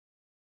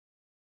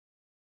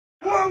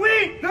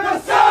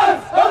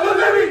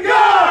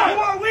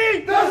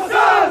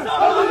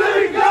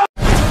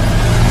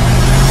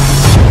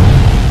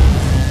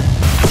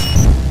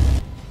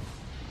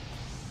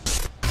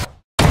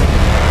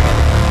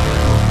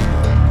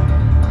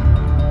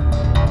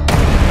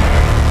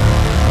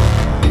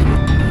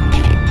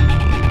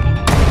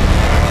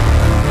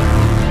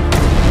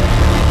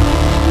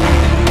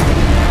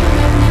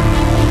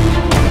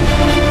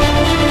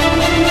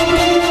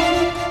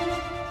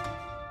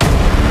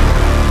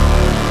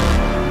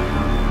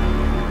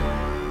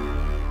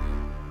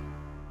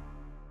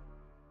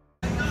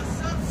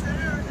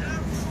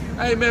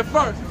Hey man,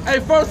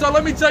 first off,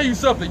 let me tell you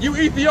something. You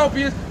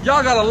Ethiopians,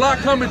 y'all got a lot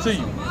coming to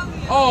you.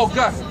 Oh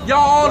God, y'all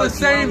all the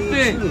same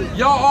thing.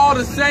 Y'all all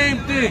the same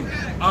thing.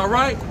 All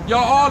right,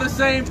 y'all all the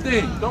same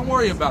thing. Don't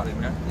worry about it,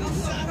 man.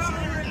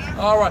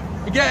 All right.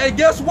 And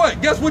guess what?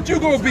 Guess what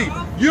you gonna be?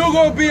 You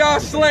gonna be our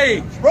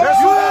slaves. Here's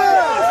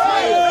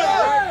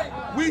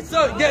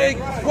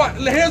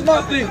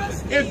my thing.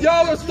 If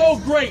y'all are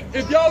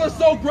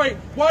so great,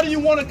 why do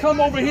you want to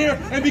come over here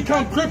and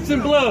become Crips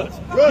and Bloods?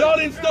 Y'all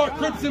didn't start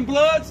Crips and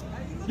Bloods.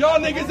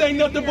 Y'all niggas ain't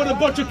nothing but a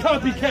bunch of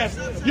copycats.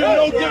 You're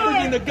no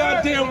different than the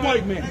goddamn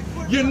white man.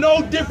 You're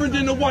no different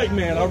than the white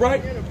man, all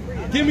right?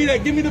 Give me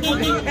that, give me the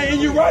Prius.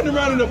 And you're riding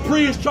around in the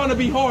Prius trying to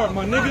be hard,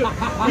 my nigga.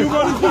 You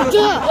running through the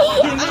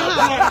Prius. You're not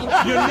black.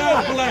 You're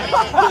not black.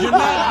 You're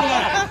not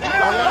black.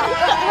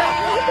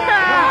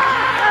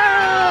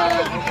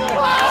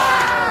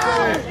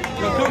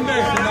 Now come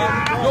back,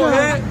 man. Go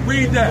ahead,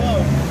 read that.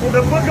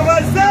 The book of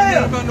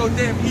Isaiah. I'm not no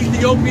damn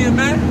Ethiopian,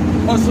 man.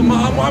 Or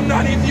Somali. I'm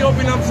not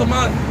Ethiopian, I'm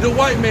Somali. The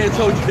white man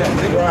told you that,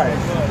 nigga.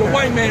 Right. The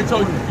white man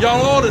told you.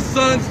 Y'all all the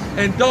sons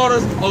and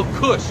daughters of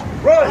Cush.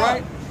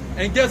 Right?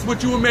 And guess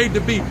what you were made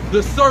to be?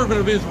 The servant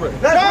of Israel.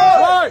 That's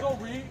right. So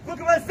book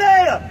of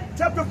Isaiah,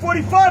 chapter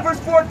 45, verse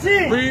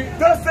 14. Read.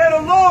 Thus said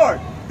the Lord,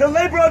 the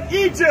labor of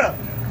Egypt,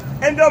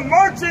 and the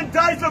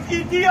merchandise of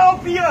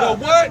Ethiopia. The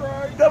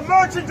what? The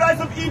merchandise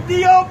of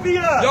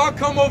Ethiopia. Y'all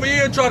come over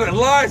here and try to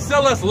lie,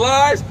 sell us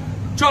lies.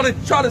 Try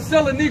to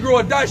sell a Negro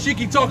a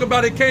dashiki, talk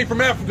about it came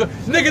from Africa.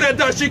 Nigga, that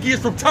dashiki is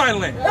from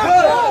Thailand.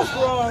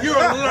 You're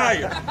a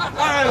liar.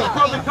 I had a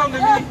brother come to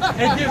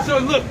me and give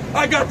some, look,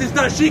 I got this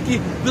dashiki.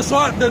 The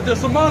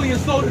Somalians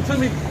sold it to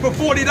me for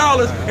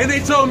 $40 and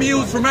they told me it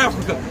was from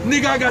Africa.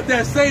 Nigga, I got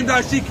that same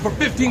dashiki for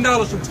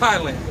 $15 from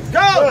Thailand.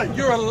 God.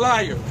 You're a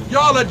liar.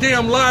 Y'all are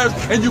damn liars,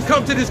 and you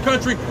come to this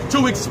country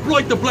to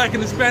exploit the black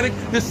and Hispanic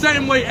the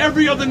same way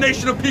every other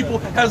nation of people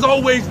has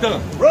always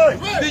done. Right.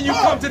 Then you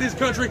come to this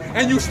country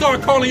and you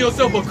start calling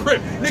yourself a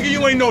Crip. Nigga,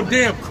 you ain't no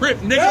damn Crip,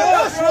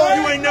 nigga.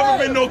 You ain't never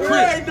been no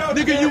Crip.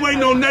 Nigga, you ain't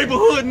no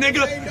neighborhood,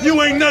 nigga.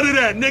 You ain't none of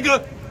that,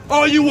 nigga.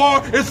 All you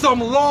are is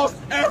some lost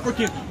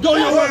African. Go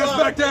your ass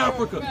back to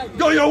Africa.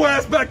 Go your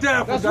ass back to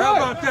Africa. How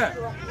about that?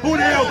 Who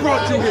the hell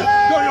brought you here?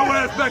 Go your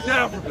ass back to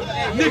Africa.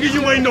 Nigga,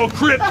 you ain't no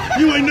Crip.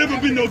 You ain't never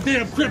been no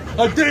damn Crip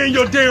a day in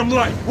your damn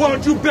life. Why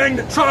don't you bang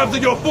the tribes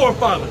of your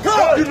forefathers?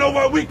 You know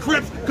why we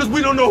Crips? Because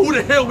we don't know who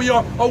the hell we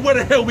are or where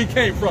the hell we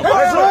came from.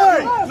 That's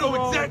right. You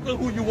know exactly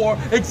who you are,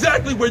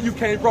 exactly where you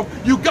came from.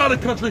 You got a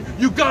country,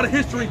 you got a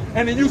history,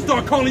 and then you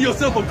start calling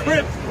yourself a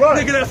Crip?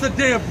 Right. Nigga, that's a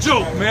damn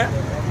joke, man.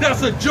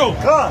 That's a joke.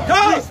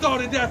 We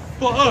started that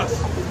for us.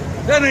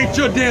 That ain't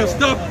your damn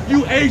stuff.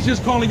 You Asians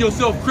calling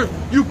yourself Crip.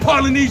 You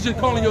Polynesians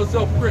calling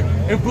yourself Crip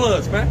and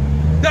Bloods, man.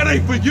 That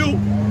ain't for you,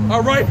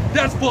 all right?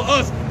 That's for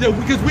us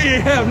because we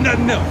ain't have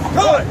nothing else.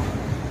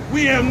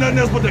 We ain't have nothing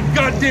else but the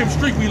goddamn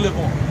street we live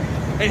on.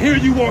 And here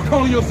you are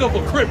calling yourself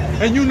a Crip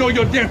and you know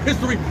your damn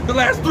history the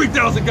last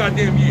 3,000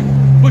 goddamn years.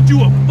 But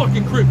you a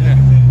fucking Crip now.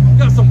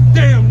 Got some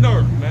damn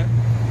nerve, man.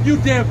 You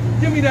damn,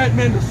 give me that,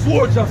 man, the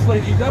sword y'all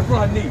slayed. That's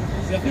what I need.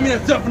 Give me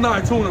that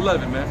Zephaniah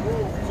 2:11, man.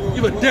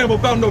 Give a damn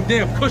about no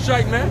damn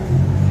Cushite, man.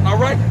 All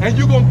right? And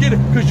you gonna get it,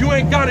 because you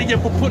ain't got it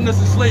yet for putting us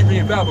in slavery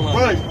in Babylon.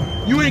 Right.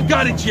 You ain't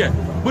got it yet,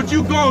 but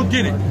you gonna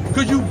get it,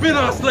 because you've been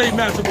our slave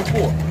master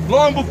before.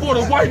 Long before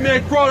the white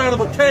man crawled out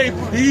of a cave,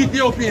 the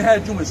Ethiopian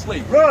had you in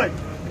slavery. Right.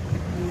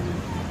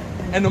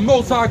 And the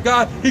Most High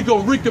God, he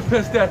gonna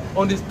recompense that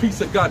on this piece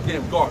of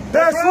goddamn garbage.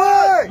 That's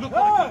right. Look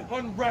like an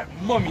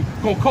unwrapped mummy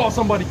gonna call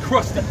somebody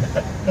crusty.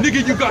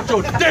 Nigga, you got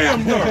your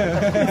damn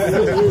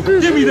nerve.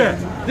 Give me that.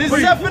 This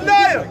is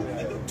Zephaniah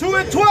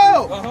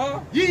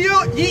 2:12.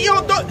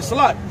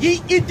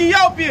 Ye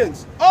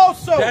Ethiopians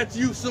also. That's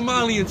you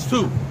Somalians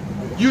too.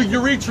 You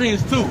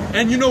Eritreans too.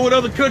 And you know what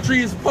other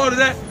country is part of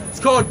that? It's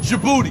called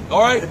Djibouti,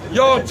 all right?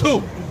 Y'all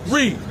too.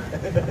 Read.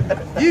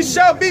 Ye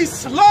shall be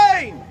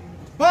slain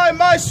by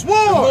my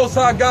sword. The Most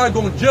High God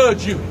gonna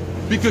judge you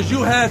because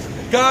you had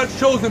God's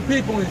chosen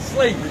people in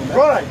slavery.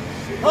 Right.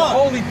 The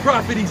holy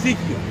prophet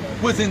Ezekiel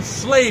was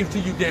enslaved to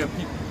you damn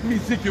people. Give me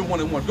Ezekiel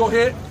 1:1. Go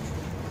ahead.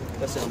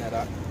 Let's send that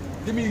out.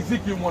 Give me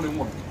Ezekiel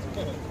 1:1.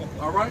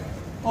 All right?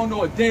 I don't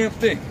know a damn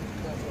thing.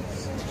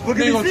 Look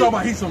You at ain't gonna these talk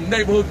about he's from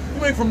neighborhood.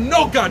 You ain't from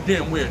no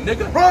goddamn where,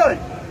 nigga. Right.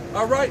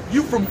 All right?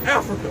 You from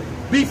Africa.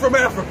 Be from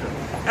Africa.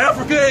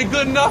 Africa ain't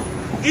good enough.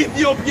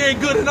 Ethiopia ain't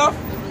good enough.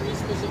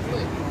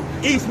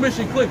 East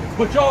Mission Click.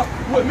 But y'all,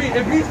 with me,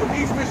 if he's from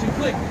East Mission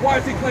Click, why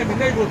is he claiming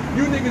neighborhood?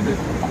 You niggas is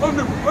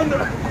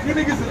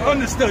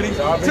understudies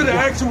to the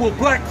actual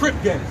black Crip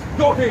gangs.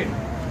 Go ahead.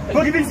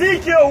 Look at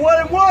Ezekiel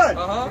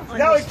 1:1.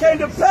 Now it came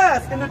to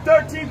pass in the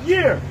 13th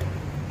year,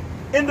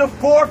 in the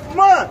 4th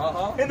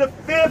month, in the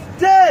 5th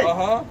day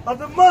of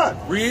the month,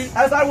 Read.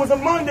 as I was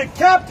among the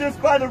captives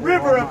by the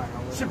river of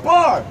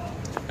Shebar.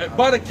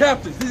 By the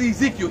captives, this is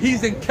Ezekiel.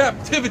 He's in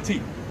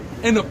captivity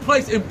in a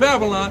place in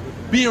Babylon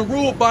being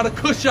ruled by the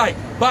Cushite,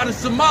 by the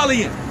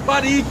Somalian, by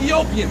the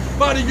Ethiopian,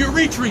 by the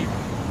Eritrean.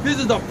 This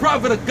is the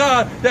prophet of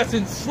God that's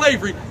in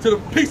slavery to the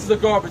pieces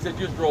of garbage that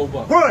just drove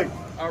up. Right.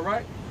 All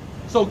right?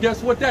 So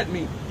guess what that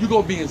means? You're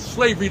going to be in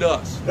slavery to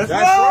us. That's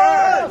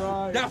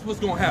right. That's what's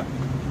going to happen.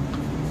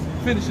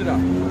 Finish it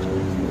out.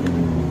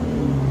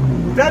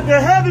 That the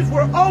heavens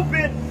were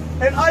open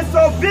and I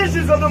saw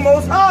visions of the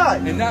Most High.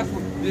 And that's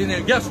what,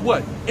 and guess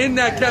what? In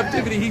that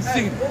captivity, he's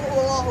seen. Bro.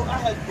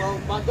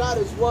 My God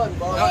is one,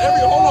 bro. Hold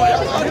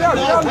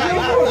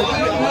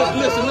on.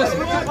 Listen.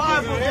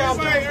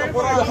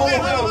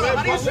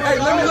 Hey,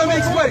 let me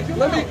explain.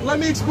 Let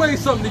me explain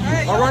something to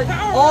you. All right,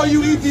 all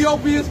you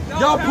Ethiopians,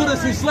 y'all put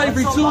us in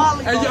slavery too,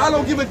 and I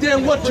don't give a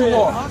damn what you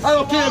are. I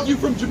don't care if you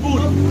from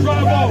Djibouti.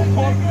 Drive off,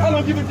 punk. I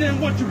don't give a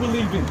damn what you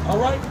believe in. All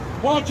right.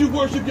 Why don't you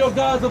worship your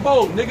gods of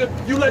old, nigga?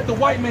 You let the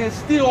white man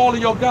steal all of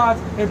your gods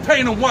and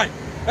paint them white.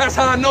 That's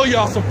how I know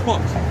y'all some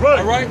punks, right.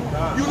 All right?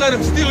 You let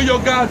him steal your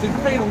gods and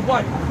paint them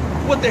white.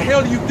 What the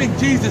hell do you think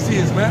Jesus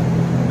is, man?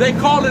 They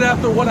call it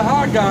after one of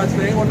our gods'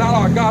 name, or not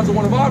our gods, or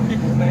one of our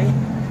people's name,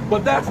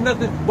 but that's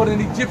nothing but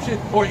an Egyptian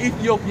or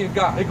Ethiopian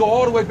god. They go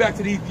all the way back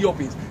to the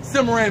Ethiopians.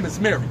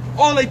 Semiramis Mary.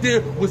 All they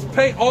did was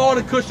paint all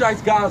the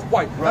Cushites' gods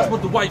white. That's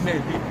what the white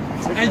man did.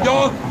 And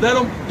y'all let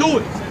them do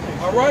it,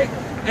 all right?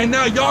 And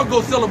now y'all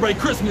go celebrate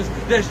Christmas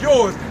that's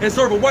yours and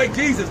serve a white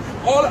Jesus.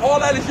 All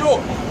that is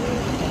yours.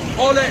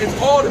 All that is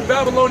all the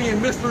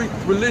Babylonian mystery,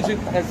 religion,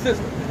 and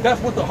system.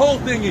 That's what the whole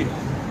thing is.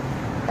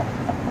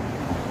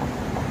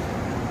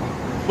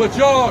 But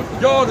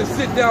y'all to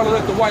sit down and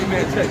let the white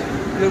man take it.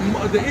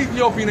 The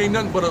Ethiopian ain't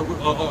nothing but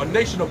a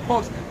nation of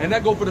punks, and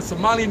that go for the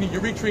Somalian, the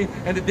Eritrean,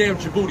 and the damn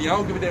Djibouti. I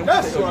don't give a damn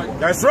what they are.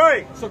 That's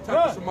right. Some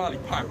type of Somali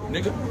pirate,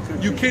 nigga.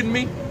 You kidding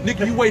me?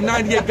 Nigga, you weigh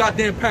 98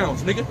 goddamn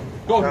pounds, nigga.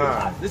 Go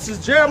ahead. This is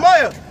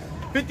Jeremiah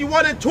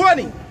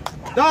 51:20.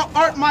 Thou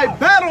art my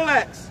battle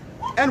axe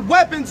and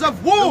weapons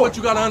of war. What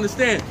you gotta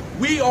understand,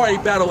 we are a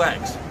battle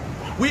axe.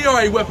 We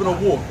are a weapon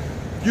of war.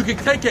 You can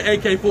take your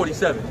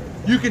AK-47.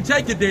 You can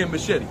take your damn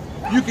machete.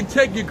 You can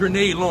take your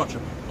grenade launcher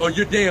or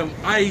your damn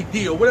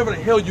IED or whatever the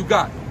hell you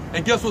got.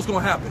 And guess what's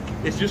gonna happen?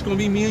 It's just gonna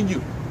be me and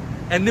you.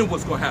 And then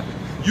what's gonna happen?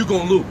 You're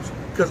gonna lose.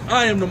 Because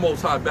I am the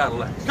most high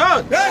battle axe.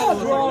 God,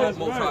 that's right.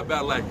 Most high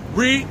battle axe.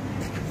 Read.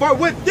 For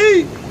with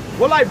thee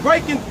will I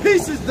break in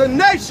pieces the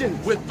nation.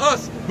 With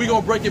us, we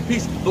gonna break in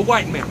pieces the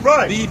white man,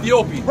 right. The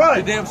Ethiopian,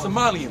 right. The damn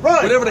Somalian,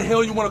 right. Whatever the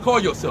hell you wanna call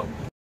yourself.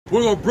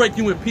 We're gonna break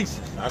you in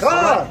pieces.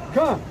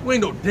 Come. We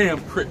ain't no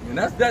damn Crip, man.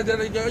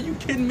 Are you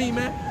kidding me,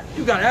 man?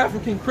 You got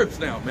African Crips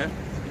now, man.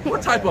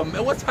 What type of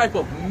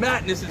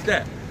madness is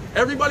that?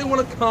 Everybody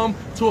want to come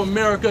to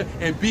America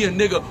and be a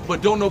nigga,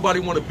 but don't nobody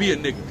want to be a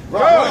nigga.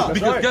 Right.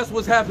 Because guess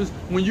what happens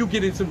when you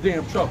get in some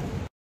damn trouble?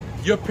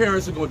 Your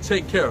parents are gonna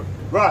take care of you.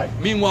 Right.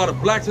 Meanwhile, the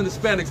blacks and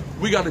Hispanics,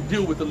 we got to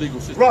deal with the legal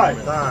system. Right.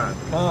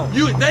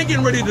 They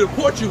getting ready to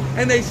deport you,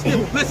 and they still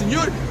listen.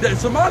 The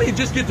Somalians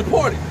just get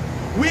deported.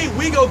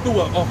 We go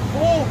through a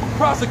full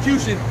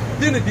prosecution,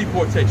 then a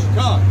deportation.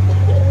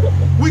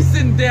 We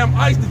sit in damn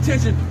ICE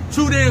detention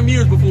 2 damn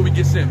years before we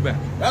get sent back.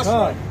 That's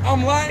right.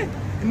 I'm lying.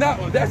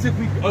 That's if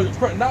we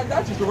not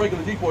just a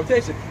regular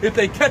deportation. If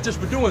they catch us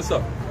for doing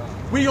something,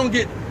 we gonna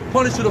get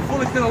punished to the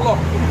full extent of law.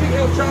 You think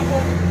El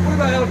Chapo? What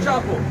about El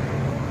Chapo?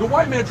 The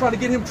white man trying to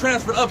get him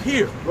transferred up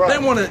here. Right. They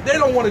don't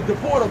want to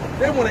deport him.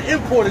 They want to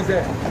import his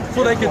ass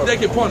so they can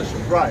punish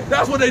him. Right.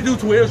 That's what they do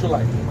to an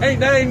Israelite.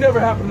 That ain't never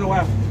happened to no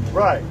African.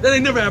 Right. That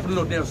ain't never happened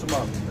to no damn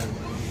Somalian, man.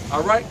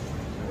 All right.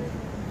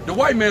 The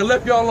white man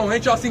left y'all alone.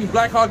 Ain't y'all seen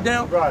Black Hawk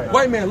Down? Right.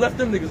 White man left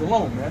them niggas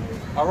alone, man.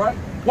 All right.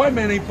 White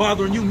man ain't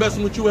bothering you,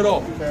 messing with you at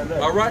all.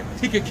 All right.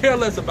 He could care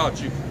less about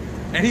you,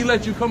 and he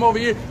let you come over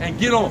here and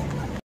get on.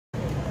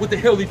 What the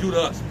hell he do to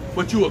us?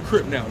 But you a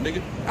Crip now,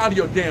 nigga. Out of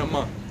your damn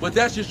mind. But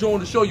that's just showing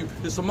to show you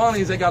the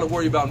Somalians ain't got to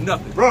worry about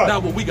nothing. Right.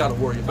 Not what we got to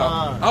worry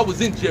about. I was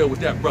in jail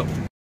with that brother.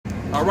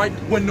 All right.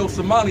 Wasn't no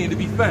Somalian to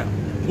be found.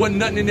 Wasn't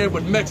nothing in there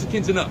but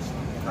Mexicans and us.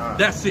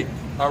 That's it.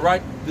 All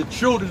right. The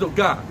children of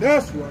God.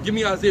 That's right. Give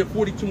me Isaiah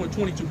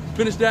 42:22.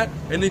 Finish that,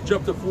 and then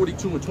jump to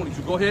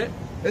 42:22. Go ahead.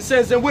 It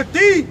says, and with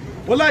thee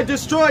will I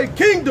destroy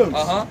kingdoms.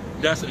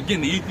 That's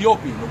again the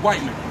Ethiopian, the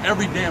white man,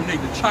 every damn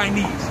nigga, the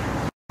Chinese.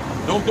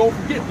 Don't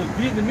forget the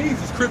Vietnamese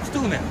is Crips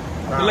too now.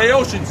 The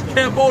Laotians,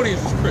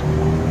 Cambodians is Crips.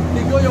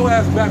 Then go your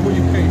ass back where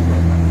you came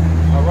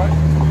from. All right.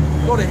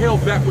 Go to hell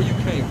back where you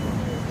came from.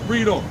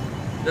 Read on.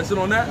 That's it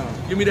on that.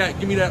 Give me that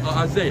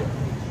Isaiah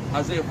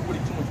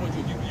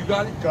 42:22. You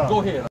got it.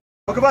 Go ahead.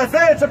 Book of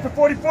Isaiah, chapter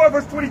 44,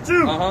 verse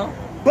 22.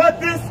 But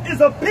this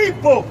is a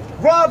people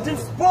robbed and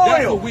spoiled.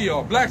 That's what we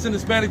are. Blacks and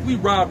Hispanics, we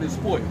robbed and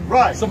spoiled.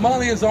 Right.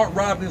 Somalians aren't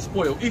robbed and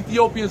spoiled.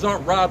 Ethiopians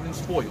aren't robbed and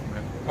spoiled,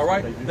 man. All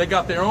right? They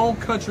got their own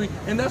country,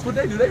 and that's what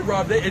they do. They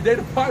rob. They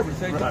the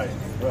pirates, ain't they?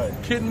 Right.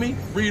 Kidding me?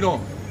 Read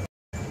on.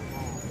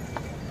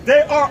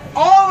 They are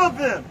all of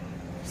them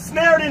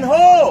snared in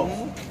holes.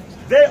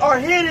 They are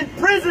hid in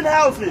prison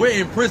houses.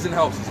 We're in prison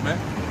houses, man.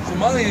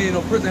 Somalian ain't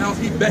no prison house.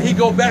 He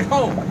go back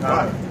home.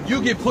 Right.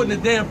 You get put in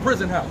a damn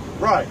prison house.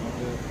 Right.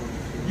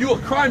 You a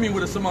crimey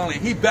with a Somalian.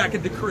 He back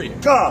at the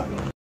crib. God.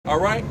 All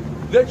right?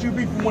 Let you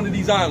be from one of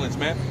these islands,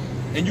 man.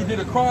 And you did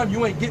a crime,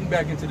 you ain't getting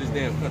back into this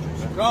damn country,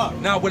 man.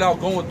 God. Not without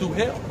going through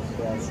hell.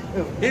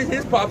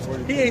 His pops,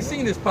 he ain't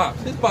seen his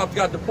pops. His pops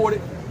got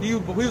deported. He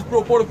was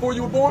deported before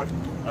you were born?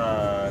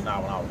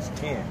 Nah, when I was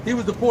 10. He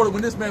was deported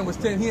when this man was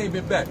 10. He ain't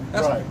been back.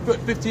 That's Right.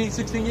 15,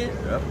 16 years.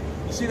 Yep.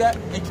 You see that?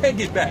 He can't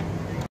get back.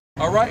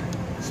 All right?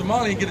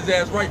 Somalian get his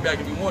ass right back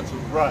if he wants to.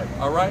 Right.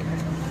 All right?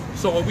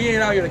 So we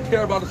ain't out here to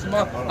care about the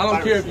Somali. I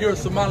don't care if you're a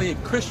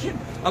Somalian Christian.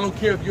 I don't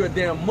care if you're a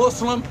damn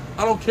Muslim.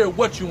 I don't care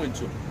what you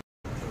into.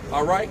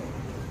 All right?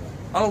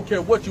 I don't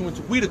care what you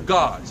into. We the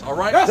gods, all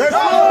right? That's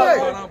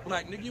right. I'm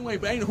black, nigga. You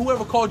ain't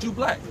whoever called you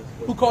black.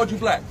 Who called you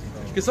black?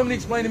 Can somebody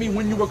explain to me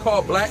when you were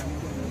called black?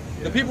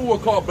 The people who were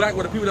called black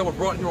were the people that were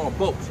brought here on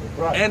boats.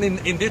 Right. And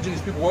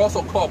indigenous people were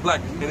also called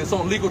black, and it's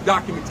on legal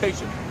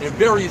documentation in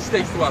various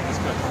states throughout this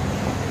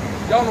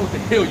country. Y'all know what the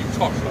hell you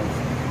talking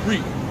about.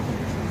 Read.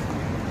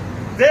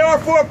 They are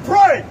for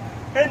prey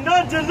and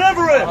none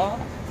delivereth,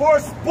 for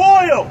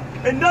spoil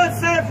and none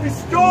saith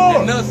restore.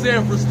 And none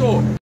saith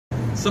restore.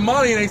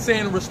 Somalian ain't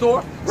saying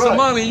restore. Right.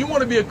 Somalian, you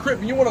want to be a Crip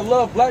and you want to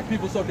love black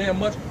people so damn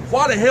much.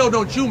 Why the hell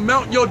don't you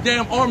mount your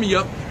damn army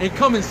up and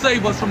come and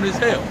save us from this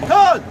hell?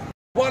 Good.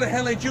 Why the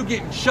hell ain't you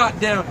getting shot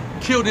down,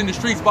 killed in the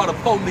streets by the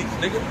police,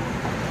 nigga?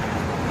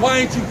 Why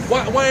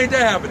ain't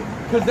that happening?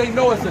 Because they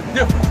know it's a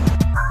difference.